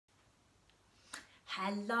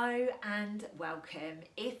Hello and welcome.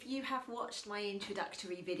 If you have watched my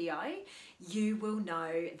introductory video, you will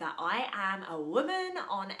know that I am a woman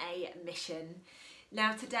on a mission.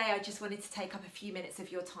 Now today I just wanted to take up a few minutes of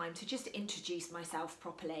your time to just introduce myself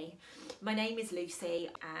properly. My name is Lucy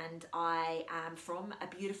and I am from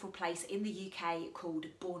a beautiful place in the UK called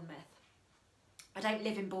Bournemouth. I don't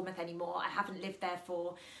live in Bournemouth anymore. I haven't lived there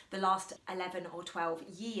for the last 11 or 12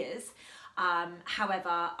 years.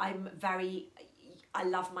 However, I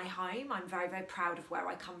love my home. I'm very, very proud of where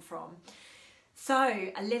I come from. So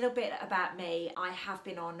a little bit about me. I have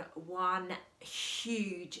been on one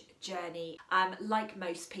huge journey. Like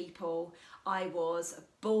most people, I was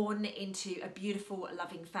born into a beautiful,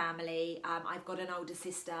 loving family. I've got an older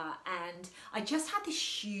sister and I just had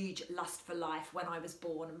this huge lust for life when I was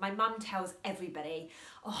born. My mum tells everybody,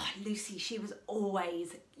 oh, Lucy, she was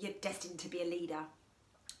always destined to be a leader.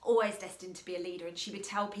 Always destined to be a leader, and she would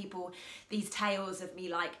tell people these tales of me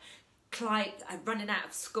like running out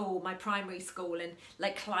of school, my primary school, and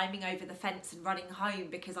like climbing over the fence and running home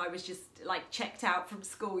because I was just like checked out from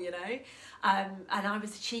school, you know. And I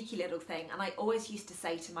was a cheeky little thing, and I always used to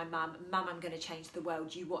say to my mum, "Mum, I'm going to change the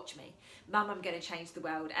world, you watch me. Mum, I'm going to change the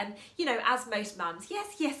world." And you know, as most mums,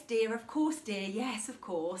 yes dear, of course dear, yes of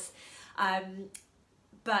course.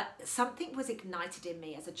 But something was ignited in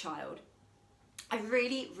me as a child. I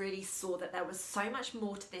really saw that there was so much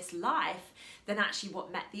more to this life than actually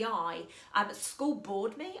what met the eye. School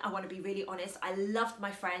bored me, I want to be really honest. I loved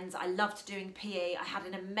my friends, I loved doing PE. I had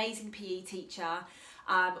an amazing PE teacher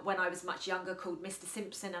when I was much younger called Mr.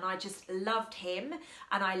 Simpson, and I just loved him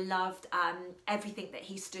and I loved everything that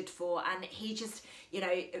he stood for, and he just, you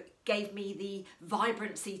know, gave me the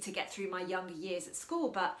vibrancy to get through my younger years at school.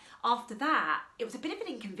 But after that, it was a bit of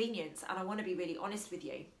an inconvenience, and I want to be really honest with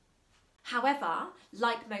you. However,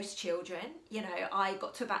 like most children, you know, I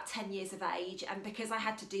got to about 10 years of age, and because I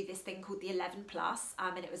had to do this thing called the 11 plus,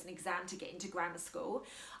 and it was an exam to get into grammar school,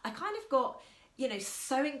 I kind of got, you know,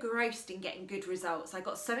 so engrossed in getting good results. I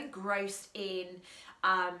got so engrossed in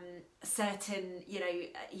certain, you know,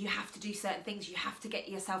 you have to do certain things, you have to get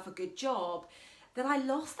yourself a good job, that I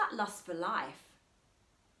lost that lust for life.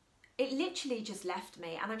 It literally just left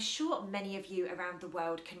me, and I'm sure many of you around the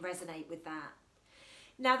world can resonate with that.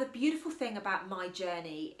 Now, the beautiful thing about my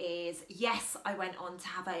journey is, yes, I went on to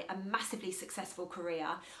have a massively successful career.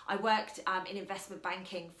 I worked in investment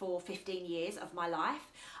banking for 15 years of my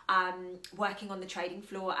life, working on the trading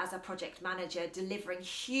floor as a project manager, delivering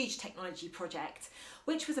huge technology projects,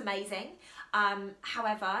 which was amazing.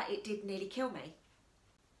 However, it did nearly kill me.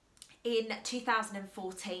 In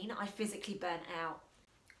 2014, I physically burnt out.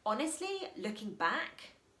 Honestly, looking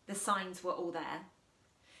back, the signs were all there.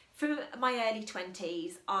 From my early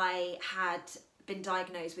 20s, I had been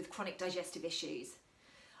diagnosed with chronic digestive issues.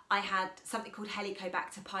 I had something called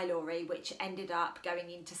Helicobacter pylori, which ended up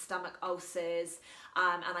going into stomach ulcers,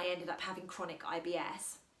 and I ended up having chronic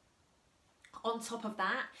IBS. On top of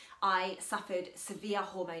that, I suffered severe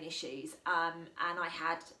hormone issues, and I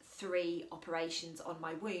had 3 operations on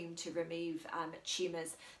my womb to remove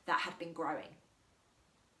tumours that had been growing.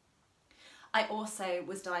 I also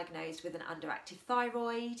was diagnosed with an underactive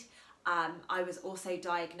thyroid. I was also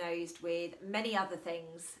diagnosed with many other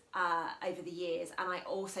things over the years, and I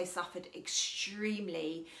also suffered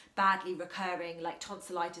extremely badly recurring like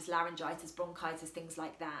tonsillitis, laryngitis, bronchitis, things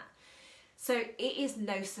like that. So it is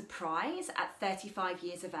no surprise at 35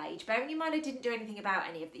 years of age, bearing in mind I didn't do anything about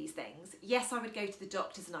any of these things. Yes, I would go to the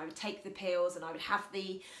doctors and I would take the pills and I would have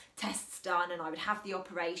the tests done and I would have the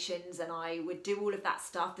operations and I would do all of that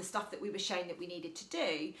stuff, the stuff that we were shown that we needed to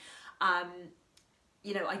do.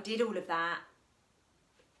 You know, I did all of that,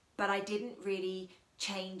 but I didn't really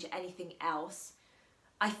change anything else.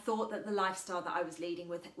 I thought that the lifestyle that I was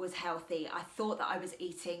leading was healthy. I thought that I was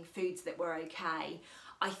eating foods that were okay.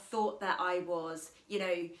 I thought that I was, you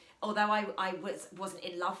know, although I wasn't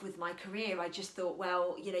in love with my career, I just thought,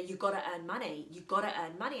 well, you know, you've got to earn money. You've got to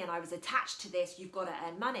earn money. And I was attached to this, you've got to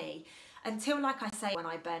earn money. Until, like I say, when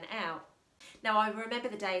I burnt out. Now, I remember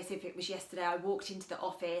the day as if it was yesterday. I walked into the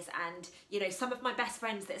office and, you know, some of my best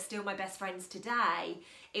friends that are still my best friends today,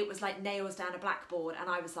 it was like nails down a blackboard, and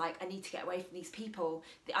I was like, I need to get away from these people.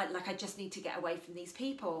 I just need to get away from these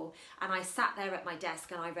people. And I sat there at my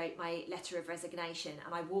desk and I wrote my letter of resignation,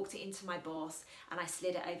 and I walked it into my boss and I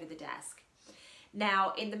slid it over the desk.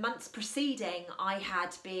 Now, in the months preceding, I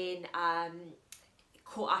had been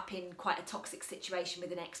caught up in quite a toxic situation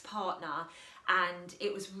with an ex-partner, and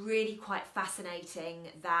it was really quite fascinating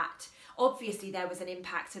that obviously there was an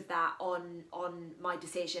impact of that on my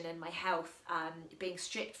decision and my health being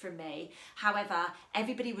stripped from me. However,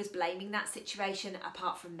 everybody was blaming that situation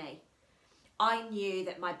apart from me. I knew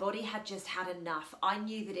that my body had just had enough. I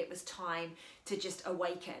knew that it was time to just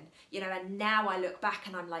awaken, you know, and now I look back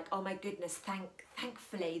and I'm like, oh my goodness,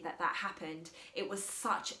 thankfully that happened. It was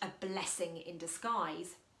such a blessing in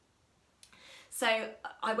disguise. So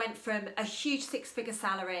I went from a huge 6-figure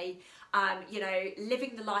salary, you know,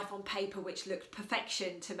 living the life on paper which looked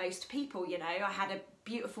perfection to most people, you know. I had a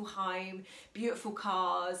beautiful home, beautiful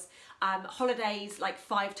cars, holidays like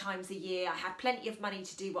 5 times a year. I had plenty of money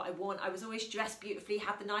to do what I want. I was always dressed beautifully,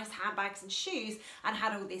 had the nice handbags and shoes, and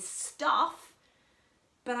had all this stuff,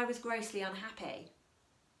 but I was grossly unhappy.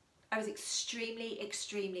 I was extremely,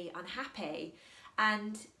 extremely unhappy.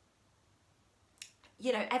 And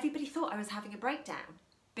you know, everybody thought I was having a breakdown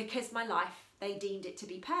because my life, they deemed it to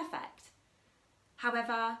be perfect.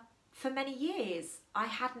 However, for many years, I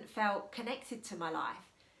hadn't felt connected to my life.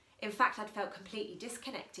 In fact, I'd felt completely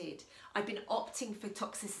disconnected. I'd been opting for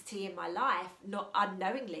toxicity in my life, not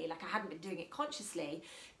unknowingly, like I hadn't been doing it consciously,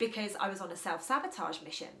 because I was on a self-sabotage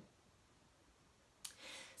mission.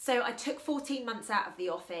 So I took 14 months out of the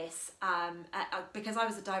office because I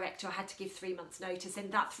was a director. I had to give 3 months notice,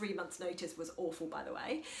 and that 3 months notice was awful, by the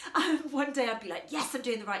way. One day I'd be like, yes, I'm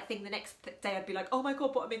doing the right thing. The next day I'd be like, oh my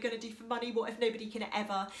God, what am I going to do for money? What if nobody can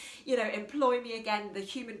ever, you know, employ me again? The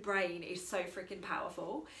human brain is so freaking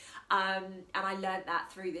powerful. And I learned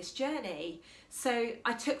that through this journey. So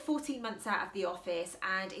I took 14 months out of the office,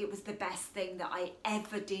 and it was the best thing that I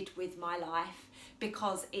ever did with my life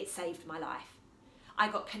because it saved my life. I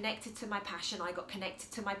got connected to my passion, I got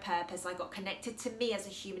connected to my purpose, I got connected to me as a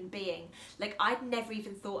human being. Like, I'd never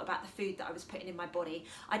even thought about the food that I was putting in my body.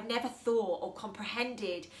 I'd never thought or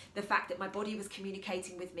comprehended the fact that my body was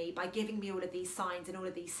communicating with me by giving me all of these signs and all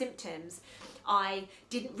of these symptoms. I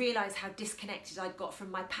didn't realise how disconnected I'd got from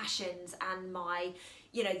my passions and my,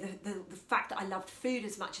 you know, the fact that I loved food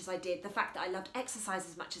as much as I did, the fact that I loved exercise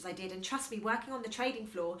as much as I did. And trust me, working on the trading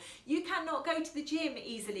floor, you cannot go to the gym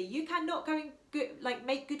easily. You cannot go and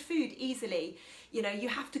make good food easily. You know, you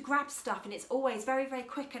have to grab stuff, and it's always very, very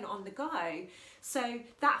quick and on the go. So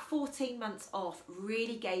that 14 months off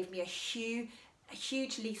really gave me a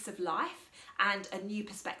huge lease of life and a new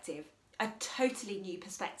perspective, a totally new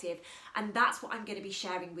perspective. And that's what I'm going to be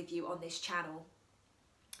sharing with you on this channel.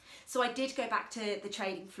 So I did go back to the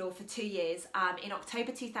trading floor for 2 years. In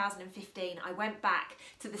October 2015, I went back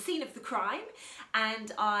to the scene of the crime,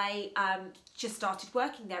 and I just started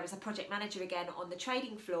working there as a project manager again on the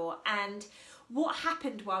trading floor. And what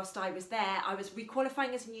happened whilst I was there, I was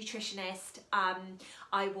requalifying as a nutritionist.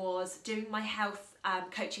 I was doing my health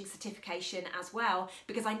coaching certification as well,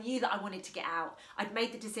 because I knew that I wanted to get out. I'd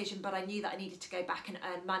made the decision, but I knew that I needed to go back and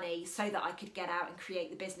earn money so that I could get out and create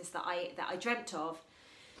the business that I dreamt of.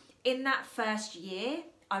 In that first year,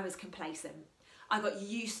 I was complacent. I got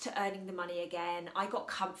used to earning the money again. I got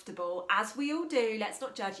comfortable, as we all do. Let's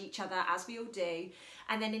not judge each other, as we all do.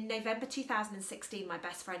 And then in November 2016, my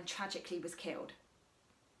best friend tragically was killed.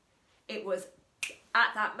 It was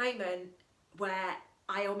at that moment where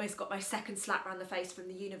I almost got my second slap around the face from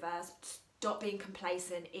the universe. Stop being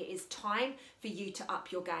complacent. It is time for you to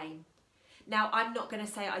up your game. Now, I'm not going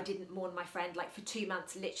to say I didn't mourn my friend. Like, for 2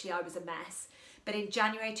 months, literally, I was a mess. But in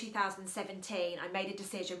January 2017, I made a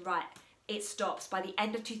decision, right, it stops. By the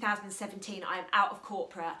end of 2017, I am out of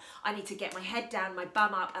corporate. I need to get my head down, my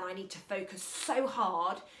bum up, and I need to focus so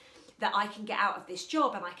hard that I can get out of this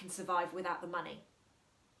job and I can survive without the money.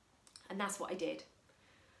 And that's what I did.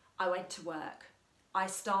 I went to work. I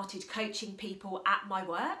started coaching people at my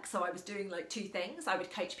work. So I was doing like 2 things. I would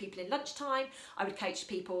coach people in lunchtime. I would coach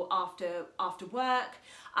people after work.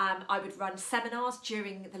 I would run seminars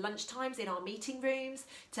during the lunch times in our meeting rooms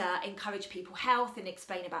to encourage people health and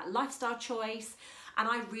explain about lifestyle choice. And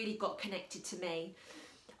I really got connected to me.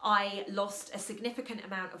 I lost a significant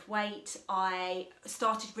amount of weight. I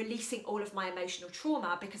started releasing all of my emotional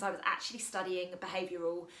trauma because I was actually studying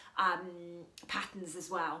behavioural patterns as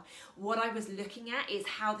well. What I was looking at is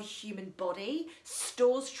how the human body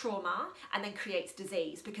stores trauma and then creates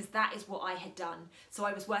disease, because that is what I had done. So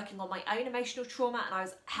I was working on my own emotional trauma, and I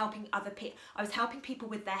was helping people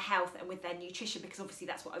with their health and with their nutrition, because obviously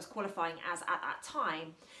that's what I was qualifying as at that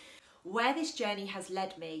time. Where this journey has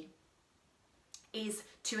led me is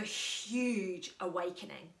to a huge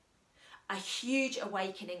awakening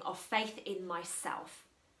of faith in myself,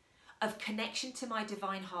 of connection to my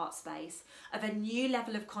divine heart space, of a new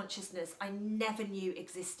level of consciousness I never knew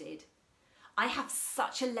existed. I have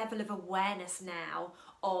such a level of awareness now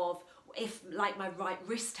of If like my right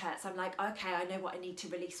wrist hurts, I'm like, okay, I know what I need to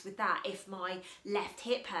release with that. If my left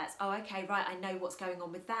hip hurts, oh, okay, right, I know what's going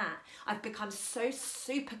on with that. I've become so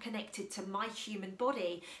super connected to my human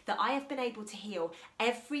body that I have been able to heal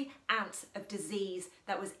every ounce of disease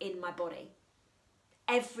that was in my body.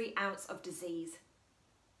 Every ounce of disease.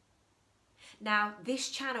 Now, this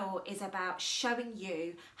channel is about showing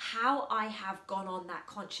you how I have gone on that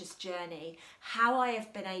conscious journey, how I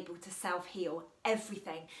have been able to self-heal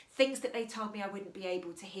everything, things that they told me I wouldn't be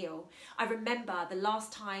able to heal. I remember the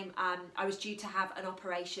last time I was due to have an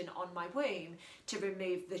operation on my womb to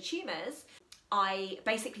remove the tumours. I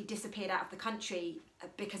basically disappeared out of the country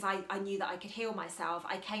because I knew that I could heal myself.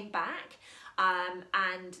 I came back.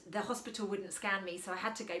 And the hospital wouldn't scan me, so I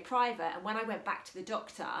had to go private. And when I went back to the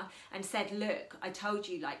doctor and said, look, I told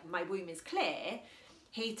you, like, my womb is clear,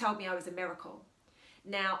 he told me I was a miracle.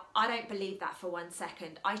 Now, I don't believe that for 1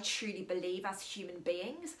 second. I truly believe as human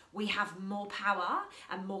beings, we have more power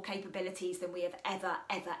and more capabilities than we have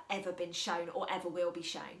ever been shown or ever will be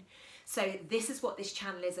shown. So this is what this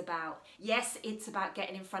channel is about. Yes, it's about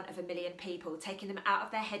getting in front of 1 million people, taking them out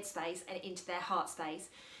of their headspace and into their heart space.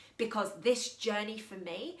 Because this journey for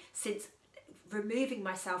me, since removing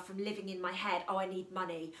myself from living in my head, oh, I need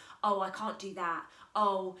money, oh, I can't do that,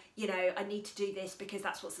 oh, you know, I need to do this because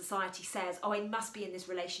that's what society says, oh, I must be in this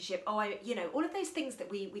relationship, oh, you know, all of those things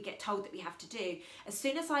that we get told that we have to do. As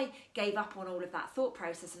soon as I gave up on all of that thought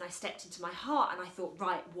process and I stepped into my heart and I thought,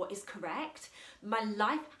 right, what is correct? My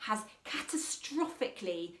life has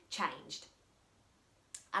catastrophically changed.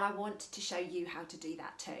 And I want to show you how to do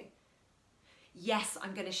that too. Yes,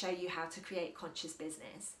 I'm going to show you how to create conscious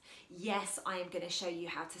business. Yes, I am going to show you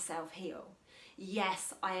how to self-heal.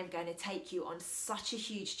 Yes, I am going to take you on such a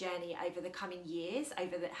huge journey over the coming years,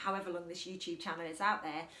 over however long this YouTube channel is out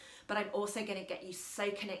there, but I'm also going to get you so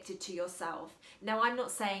connected to yourself. Now, I'm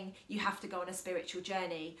not saying you have to go on a spiritual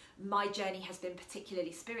journey. My journey has been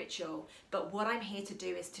particularly spiritual, but what I'm here to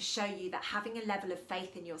do is to show you that having a level of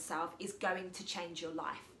faith in yourself is going to change your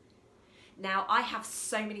life. Now, I have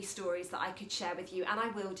so many stories that I could share with you, and I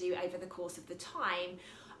will do over the course of the time.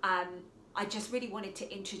 I just really wanted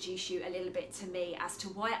to introduce you a little bit to me as to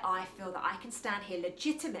why I feel that I can stand here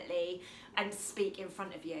legitimately and speak in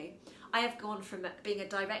front of you. I have gone from being a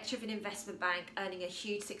director of an investment bank, earning a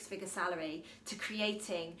huge 6-figure salary, to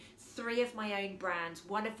creating 3 of my own brands,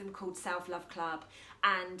 one of them called Self Love Club.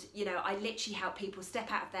 And, you know, I literally help people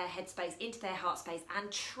step out of their headspace into their heart space and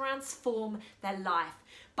transform their life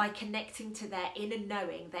by connecting to their inner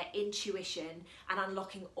knowing, their intuition, and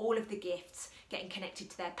unlocking all of the gifts, getting connected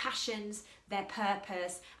to their passions, their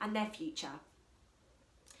purpose, and their future.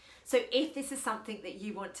 So if this is something that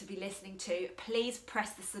you want to be listening to, please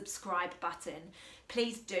press the subscribe button.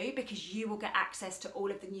 Please do, because you will get access to all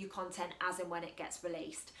of the new content as and when it gets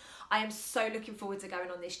released. I am so looking forward to going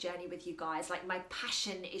on this journey with you guys. Like, my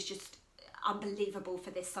passion is just unbelievable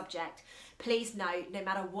for this subject. Please know, no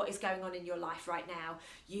matter what is going on in your life right now,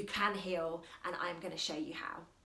 you can heal, and I'm going to show you how.